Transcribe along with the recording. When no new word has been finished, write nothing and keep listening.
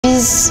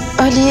Biz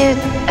Ali'yi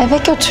eve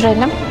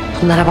götürelim.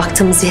 Bunlara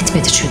baktığımız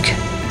yetmedi çünkü.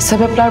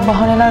 Sebepler,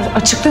 bahaneler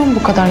açıklıyor mu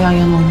bu kadar yan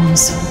yana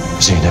olmanızı?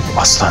 Zeynep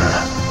aslanlı,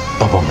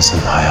 babamızın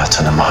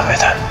hayatını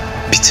mahveden,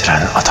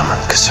 bitiren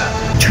adamın kızı.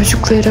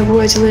 Çocuklara bu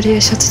acıları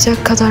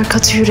yaşatacak kadar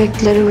katı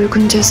yüreklilere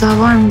uygun ceza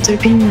var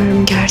mıdır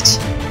bilmiyorum gerçi.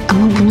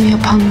 Ama bunu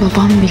yapan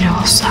babam bile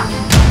olsa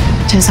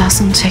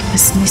cezasını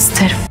çekmesini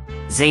isterim.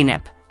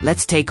 Zeynep,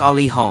 let's take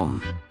Ali home.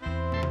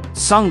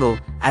 Sungal,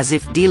 as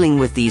if dealing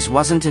with these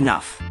wasn't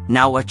enough,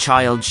 now a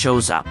child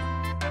shows up.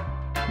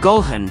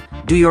 Gulhan,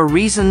 do your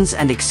reasons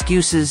and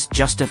excuses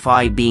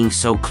justify being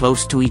so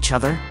close to each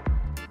other?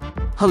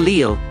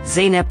 Halil,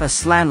 Zeynep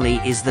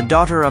Aslanli is the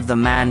daughter of the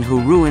man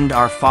who ruined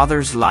our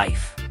father's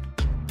life.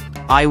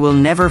 I will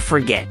never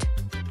forget.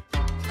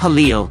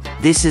 Halil,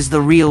 this is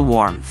the real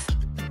warmth.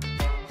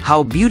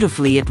 How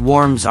beautifully it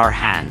warms our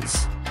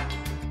hands.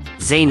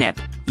 Zeynep,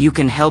 you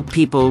can help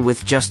people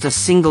with just a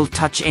single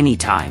touch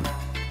anytime.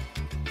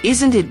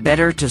 Isn't it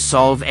better to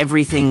solve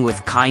everything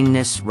with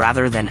kindness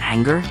rather than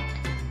anger?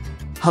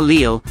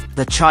 Halil,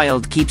 the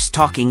child keeps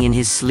talking in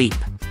his sleep.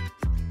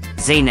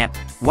 Zeynep,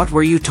 what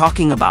were you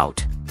talking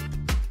about?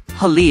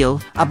 Halil,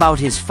 about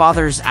his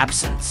father's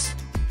absence.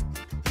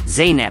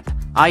 Zeynep,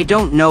 I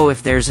don't know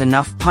if there's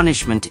enough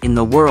punishment in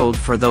the world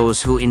for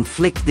those who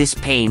inflict this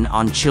pain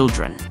on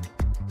children.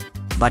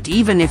 But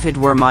even if it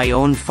were my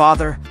own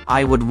father,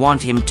 I would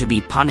want him to be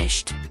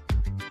punished.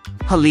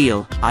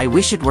 Halil, I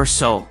wish it were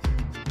so.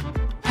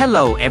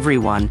 Hello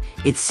everyone,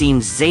 it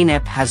seems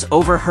Zeynep has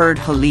overheard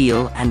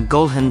Halil and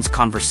Gulhan's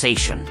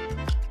conversation.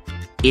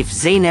 If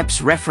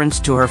Zeynep's reference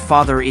to her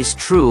father is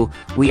true,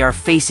 we are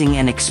facing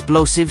an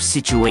explosive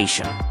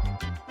situation.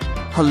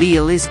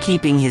 Halil is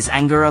keeping his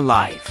anger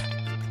alive.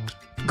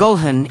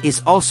 Gulhan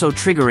is also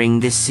triggering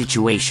this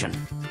situation.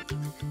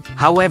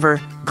 However,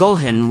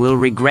 Gulhan will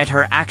regret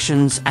her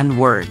actions and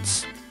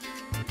words.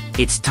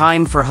 It's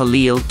time for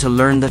Halil to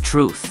learn the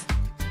truth.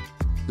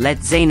 Let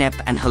Zeynep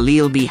and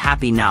Halil be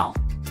happy now.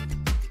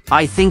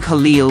 I think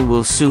Halil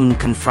will soon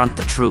confront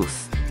the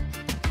truth.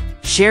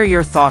 Share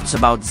your thoughts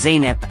about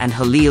Zeynep and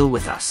Halil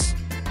with us.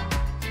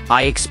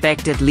 I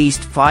expect at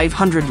least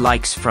 500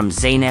 likes from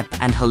Zeynep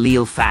and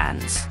Halil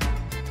fans.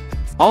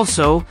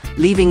 Also,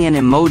 leaving an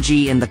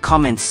emoji in the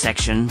comments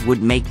section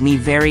would make me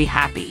very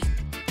happy.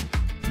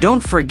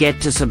 Don't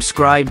forget to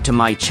subscribe to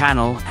my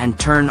channel and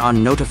turn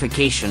on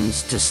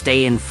notifications to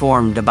stay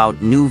informed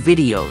about new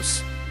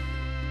videos.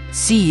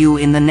 See you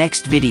in the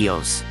next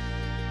videos.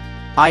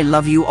 I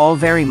love you all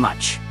very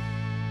much.